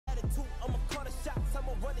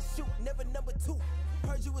shoot, never number 2.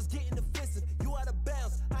 Heard you was getting defensive. You out of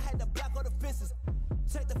bounds. I had to block all the fences.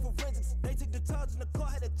 Check the forensics. They took the charge in the car,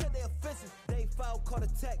 had to check their offenses. They foul, caught a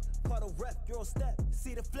tech, caught a ref, you're on step.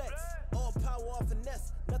 See the flex. All power, all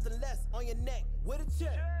finesse. Nothing less on your neck. With a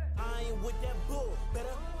check. I ain't with that bull. Better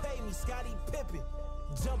pay me, Scottie Pippen.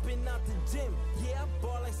 Jumping out the gym. Yeah, I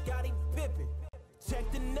ball like Scottie Pippen.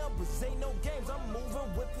 Check the numbers, ain't no games. I'm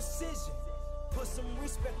moving with precision. Put some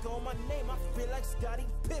respect on my name. I feel like Scottie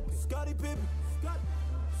Pippen. Scottie Pippen.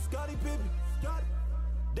 Scottie Pippen. Scottie.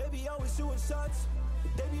 They be always shooting shots,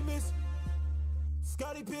 but they be missing.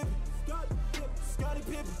 Scottie Pippen. Scottie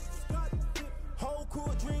Pippen. Whole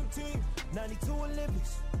crew, dream team. 92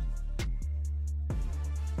 Olympics.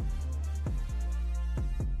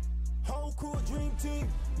 Whole crew, dream team.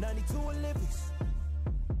 92 Olympics.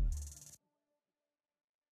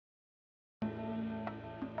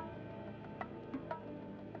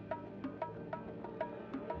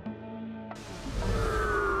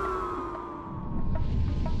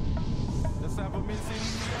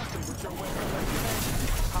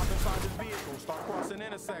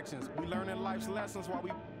 Intersections. We learning life's lessons while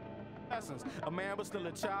we lessons. A man but still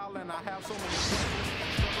a child, and I have so many questions.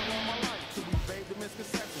 Struggle all my life till we evade the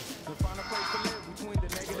misconceptions. To find a place to live between the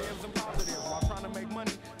negatives and positives while trying to make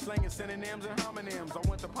money, slanging synonyms and homonyms. I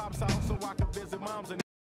went to Pop's house so I could visit moms and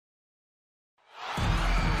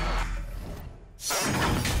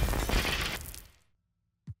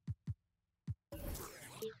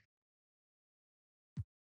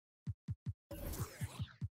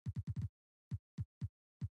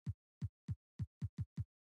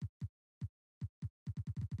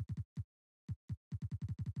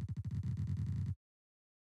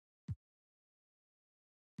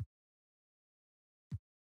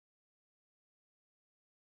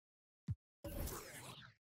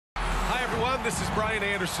This is Brian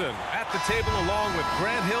Anderson at the table along with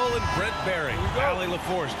Grant Hill and Brent Barry. Allie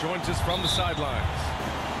LaForce joins us from the sidelines.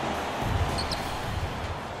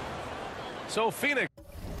 So Phoenix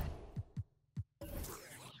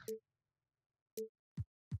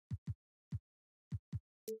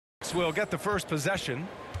will get the first possession.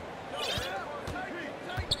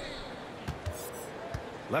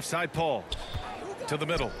 Left side Paul to the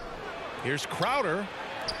middle. Here's Crowder.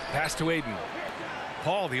 Pass to Aiden.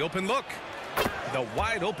 Paul, the open look. The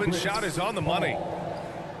wide open shot is on the money.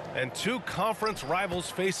 And two conference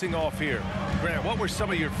rivals facing off here. Grant, what were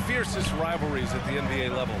some of your fiercest rivalries at the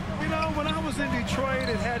NBA level? You know, when I was in Detroit,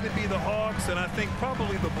 it had to be the Hawks, and I think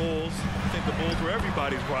probably the Bulls. I think the Bulls were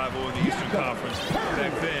everybody's rival in the Eastern Conference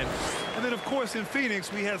back then. And then, of course, in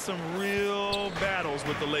Phoenix, we had some real battles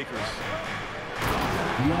with the Lakers.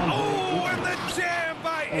 Oh, and the jam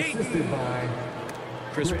by Ayton.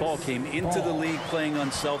 Chris Paul came into the league playing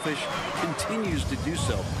unselfish, continues to do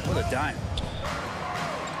so. What a dime.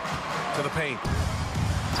 To the paint.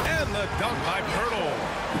 And the dunk by Pirtle.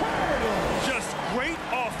 Just great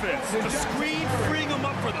offense. The screen freeing him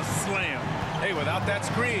up for the slam. Hey, without that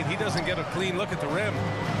screen, he doesn't get a clean look at the rim.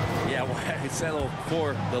 Yeah, well, I settle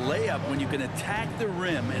for the layup when you can attack the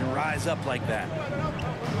rim and rise up like that.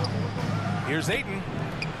 Here's Ayton.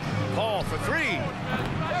 Paul for three.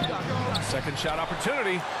 Second shot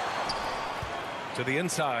opportunity. To the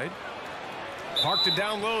inside. Parked it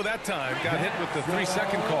down low that time. Got hit with the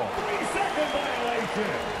 3-second call. 3-second violation.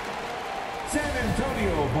 San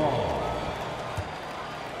Antonio ball.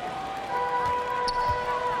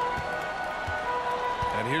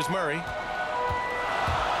 And here's Murray.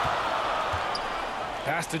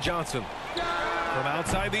 Pass to Johnson. From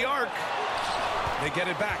outside the arc. They get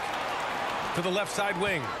it back to the left side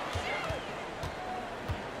wing.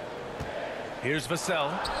 Here's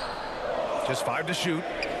Vassell. Just 5 to shoot.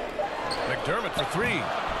 McDermott for three.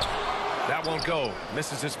 That won't go.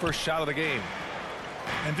 Misses his first shot of the game.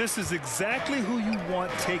 And this is exactly who you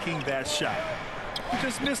want taking that shot. He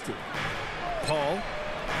just missed it. Paul.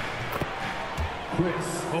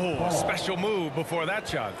 Oh, a special move before that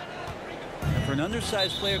shot. And for an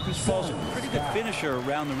undersized player, Chris Paul's a pretty good finisher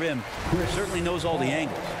around the rim. Certainly knows all the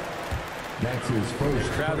angles. That's his first.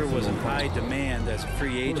 Crowder was in high demand as a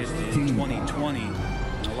free agent in 2020.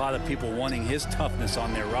 And a lot of people wanting his toughness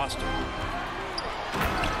on their roster.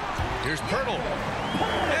 Here's Pirtle.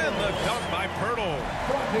 And the dunk by Pirtle.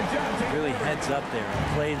 Really heads up there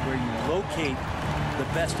and played where you locate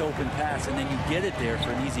the best open pass and then you get it there for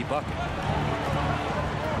an easy bucket.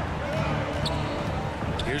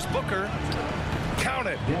 Here's Booker. Count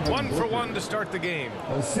it. 1 for 1 to start the game.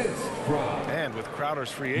 Assist from. And with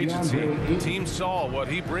Crowder's free agency, the team saw what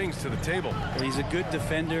he brings to the table. He's a good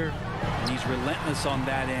defender, and he's relentless on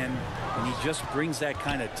that end, and he just brings that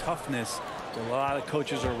kind of toughness a lot of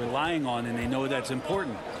coaches are relying on, and they know that's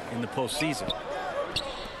important in the postseason.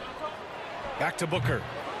 Back to Booker.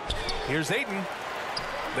 Here's Ayton.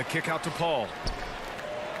 The kick out to Paul.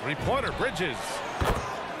 Three-pointer, Bridges.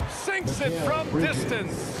 Sinks it from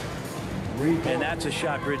distance. And that's a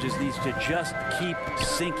shot Bridges needs to just keep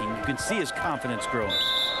sinking. You can see his confidence growing.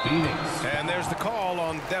 And there's the call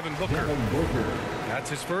on Devin Booker. That's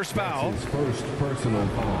his first foul. His first personal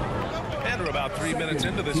foul. And we're about 3 minutes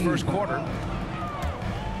into this first quarter.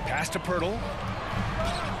 Pass to Pirtle.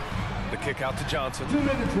 The kick out to Johnson. 2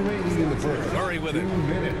 minutes remaining in the first. Murray with it. 2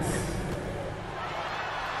 minutes.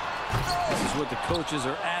 This is what the coaches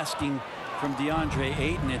are asking from DeAndre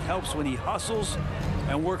Ayton. It helps when he hustles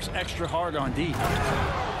and works extra hard on D.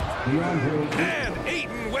 And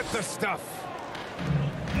Ayton with the stuff.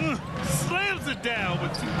 Slams it down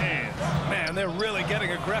with 2 hands. Man, they're really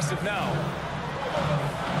getting aggressive now.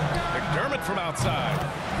 McDermott from outside.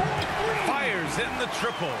 Fires in the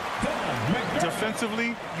triple. Defensively,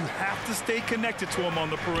 you have to stay connected to him on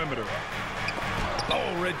the perimeter.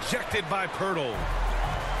 Oh, rejected by Pirtle.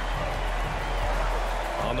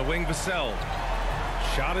 On the wing, Vassell.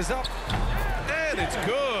 Shot is up. And it's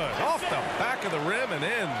good. Off the back of the rim and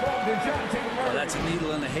in. Well, that's a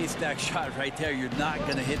needle in a haystack shot right there. You're not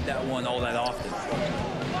going to hit that one all that often.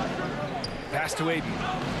 Pass to Ayton.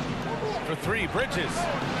 For 3, Bridges.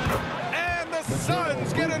 And the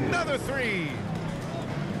Suns get another 3.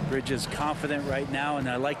 Bridges confident right now, and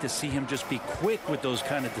I like to see him just be quick with those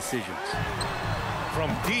kind of decisions.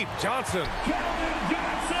 From deep, Johnson.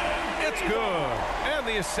 It's good. And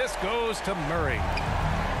the assist goes to Murray.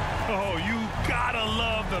 Oh, you gotta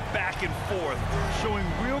love the back and forth, showing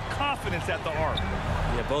real confidence at the arc.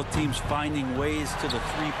 Yeah, both teams finding ways to the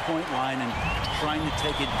three-point line and trying to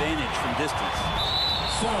take advantage from distance.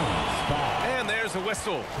 And there's a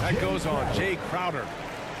whistle. That goes on Jay Crowder.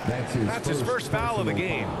 That's his first foul of the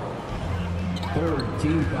game. Third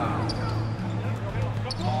team foul.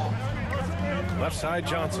 Left side,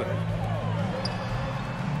 Johnson.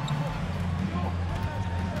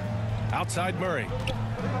 Outside, Murray.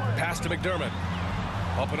 Pass to McDermott.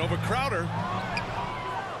 Up and over Crowder.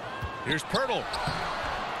 Here's Pirtle.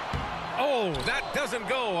 Oh, that doesn't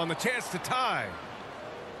go on the chance to tie.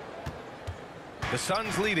 The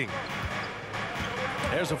Suns leading.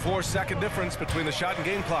 There's a 4-second difference between the shot and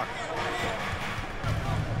game clock.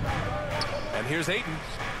 And here's Ayton.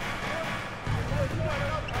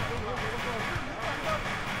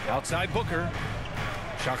 Outside Booker.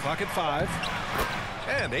 Shot clock at 5.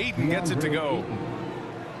 And Ayton gets it to go.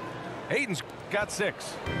 Ayton's got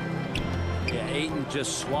 6. Yeah, Ayton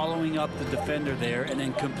just swallowing up the defender there and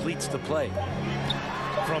then completes the play.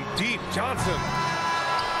 From deep, Johnson.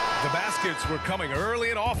 The baskets were coming early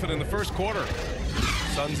and often in the first quarter.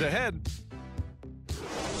 Suns ahead.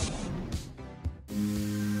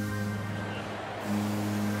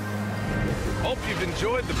 Hope you've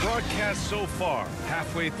enjoyed the broadcast so far.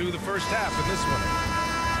 Halfway through the first half in this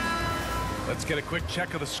one. Let's get a quick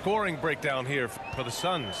check of the scoring breakdown here for the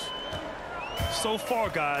Suns. So far,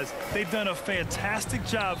 guys, they've done a fantastic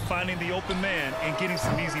job finding the open man and getting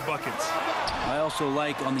some easy buckets. I also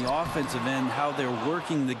like on the offensive end how they're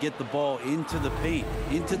working to get the ball into the paint,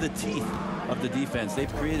 into the teeth of the defense.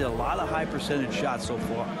 They've created a lot of high percentage shots so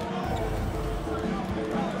far.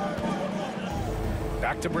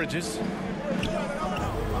 Back to Bridges.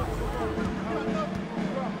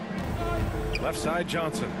 Left side,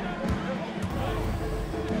 Johnson.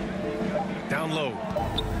 Down low.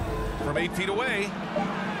 From 8 feet away.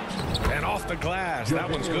 And off the glass. That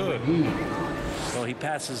one's good. Well, he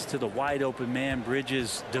passes to the wide open man.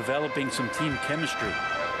 Bridges developing some team chemistry.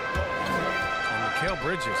 And Mikal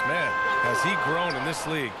Bridges, man, has he grown in this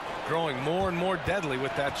league? Growing more and more deadly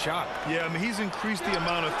with that shot. Yeah, I mean, he's increased the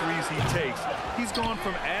amount of threes he takes. He's gone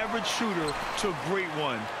from average shooter to a great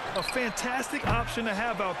one. A fantastic option to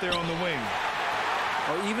have out there on the wing.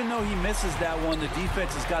 Well, even though he misses that one, the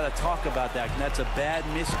defense has got to talk about that. And that's a bad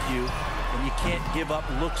miscue, and you can't give up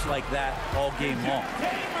looks like that all game long.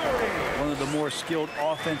 One of the more skilled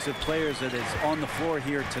offensive players that is on the floor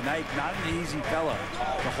here tonight. Not an easy fella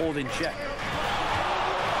to hold in check.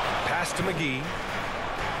 Pass to McGee.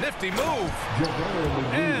 Nifty move.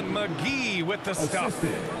 And McGee with the stuff.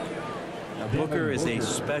 Now, Booker is a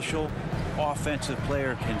special offensive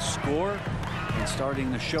player, can score, and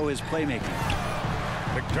starting to show his playmaking.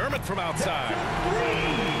 McDermott from outside.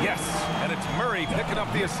 Yes, and it's Murray picking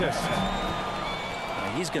up the assist.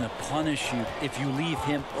 He's going to punish you if you leave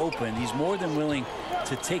him open. He's more than willing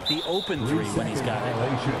to take the open three when he's got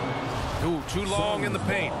it. Too long in the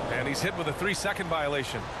paint, and he's hit with a 3-second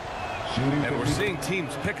violation. And we're seeing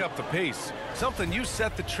teams pick up the pace, something you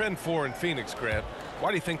set the trend for in Phoenix, Grant. Why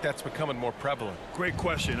do you think that's becoming more prevalent? Great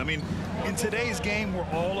question. I mean, in today's game, we're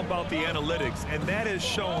all about the analytics, and that has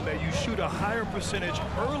shown that you shoot a higher percentage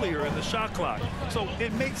earlier in the shot clock. So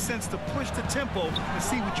it makes sense to push the tempo and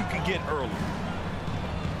see what you can get early.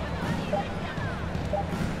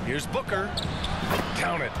 Here's Booker.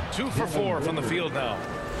 Count it. 2 for 4 from the field now.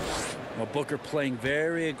 Well, Booker playing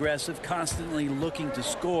very aggressive, constantly looking to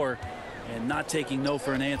score and not taking no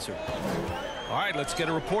for an answer. All right, let's get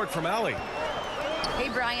a report from Allie. Hey,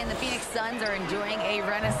 Brian, the Phoenix Suns are enjoying a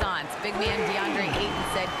renaissance. Big man DeAndre Ayton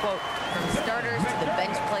said, quote, from starters to the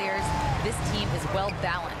bench players, this team is well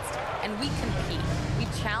balanced, and we compete. We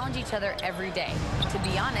challenge each other every day. To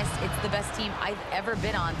be honest, it's the best team I've ever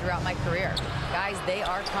been on throughout my career. Guys, they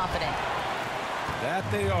are confident. That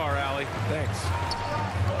they are, Allie. Thanks.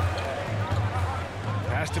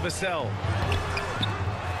 Pass to Vassell.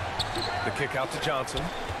 The kick out to Johnson.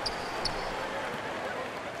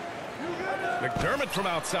 McDermott from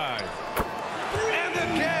outside. And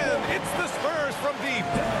again, it's the Spurs from deep.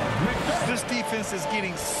 This defense is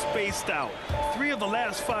getting spaced out. 3 of the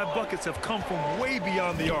last 5 buckets have come from way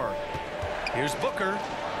beyond the arc. Here's Booker.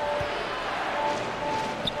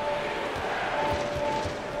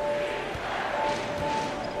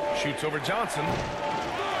 Shoots over Johnson.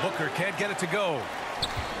 Booker can't get it to go.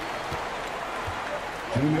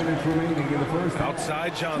 2 minutes remaining in the first half.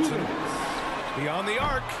 Outside Johnson. Beyond the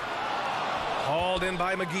arc. Hauled in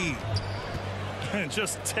by McGee.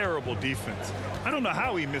 Just terrible defense. I don't know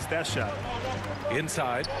how he missed that shot.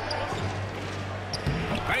 Inside.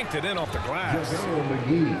 Banked it in off the glass.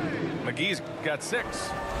 McGee's got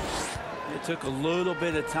 6. It took a little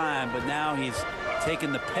bit of time, but now he's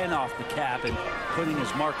taking the pen off the cap and putting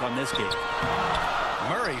his mark on this game.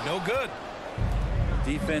 Murray, no good.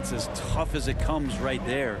 Defense as tough as it comes right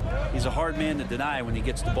there. He's a hard man to deny when he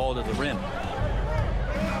gets the ball to the rim.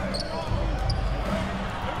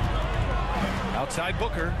 Outside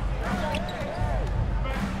Booker.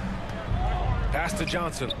 Pass to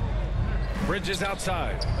Johnson. Bridges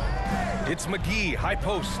outside. It's McGee, high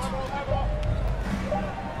post.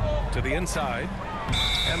 To the inside.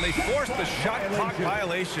 And they force the shot clock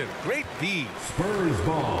violation. Great D. Spurs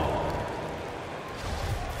ball.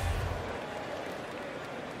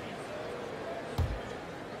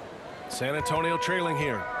 San Antonio trailing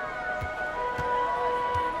here.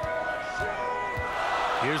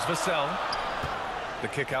 Here's Vassell. The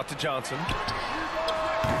kick out to Johnson.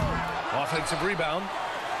 Offensive rebound.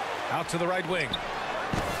 Out to the right wing.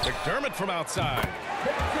 McDermott from outside.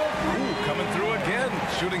 Ooh, coming through again.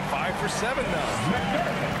 Shooting 5 for 7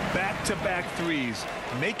 now. Back-to-back threes.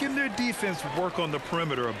 Making their defense work on the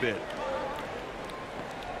perimeter a bit.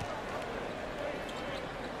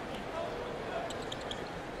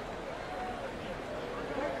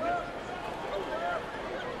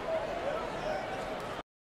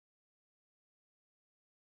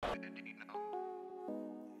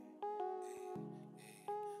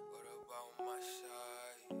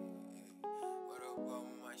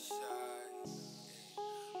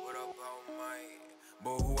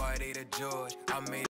 But who are they to judge? I made